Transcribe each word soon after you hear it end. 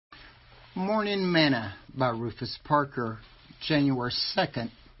Morning Manna by Rufus Parker, January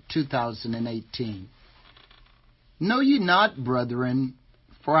 2nd, 2018. Know ye not, brethren,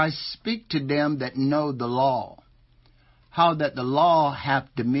 for I speak to them that know the law, how that the law hath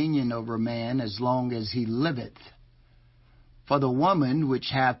dominion over man as long as he liveth. For the woman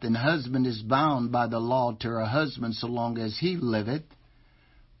which hath an husband is bound by the law to her husband so long as he liveth.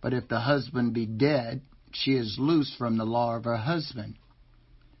 But if the husband be dead, she is loosed from the law of her husband.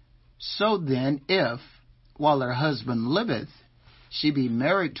 So then, if, while her husband liveth, she be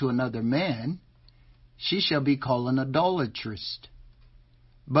married to another man, she shall be called an adulteress.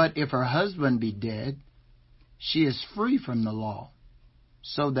 But if her husband be dead, she is free from the law,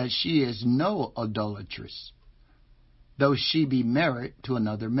 so that she is no adulteress, though she be married to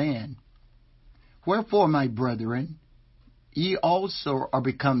another man. Wherefore, my brethren, ye also are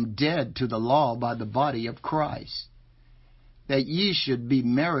become dead to the law by the body of Christ, that ye should be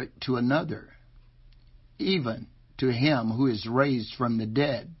married to another, even to him who is raised from the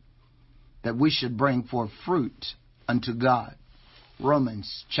dead, that we should bring forth fruit unto God.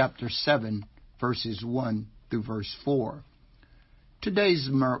 Romans chapter 7, verses 1 through verse 4. Today's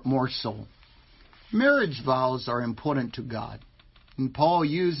morsel. Marriage vows are important to God, and Paul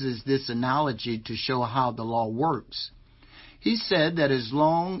uses this analogy to show how the law works. He said that as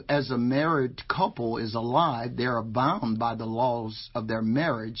long as a married couple is alive, they are bound by the laws of their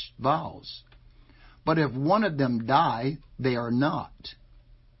marriage vows. But if one of them die, they are not.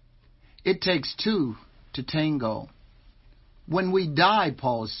 It takes two to tango. When we die,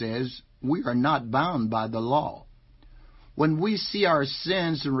 Paul says, we are not bound by the law. When we see our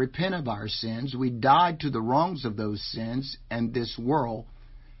sins and repent of our sins, we die to the wrongs of those sins and this world,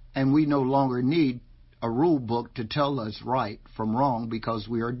 and we no longer need a rule book to tell us right from wrong because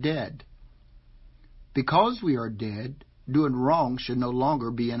we are dead. Because we are dead, doing wrong should no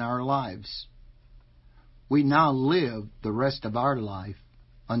longer be in our lives. We now live the rest of our life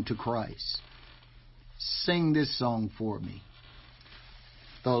unto Christ. Sing this song for me.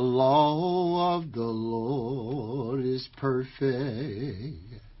 The law of the Lord is perfect,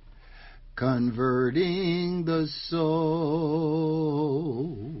 converting the soul.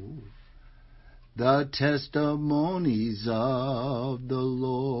 The testimonies of the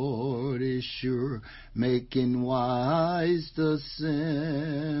Lord is sure, making wise the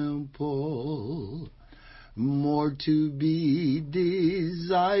simple. More to be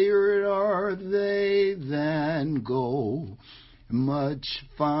desired are they than gold, much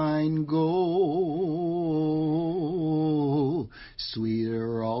fine gold,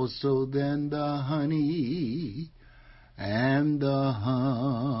 sweeter also than the honey and the honeycomb.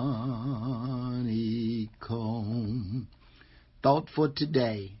 Thought for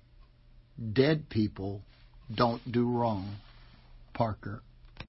today: dead people don't do wrong. Parker.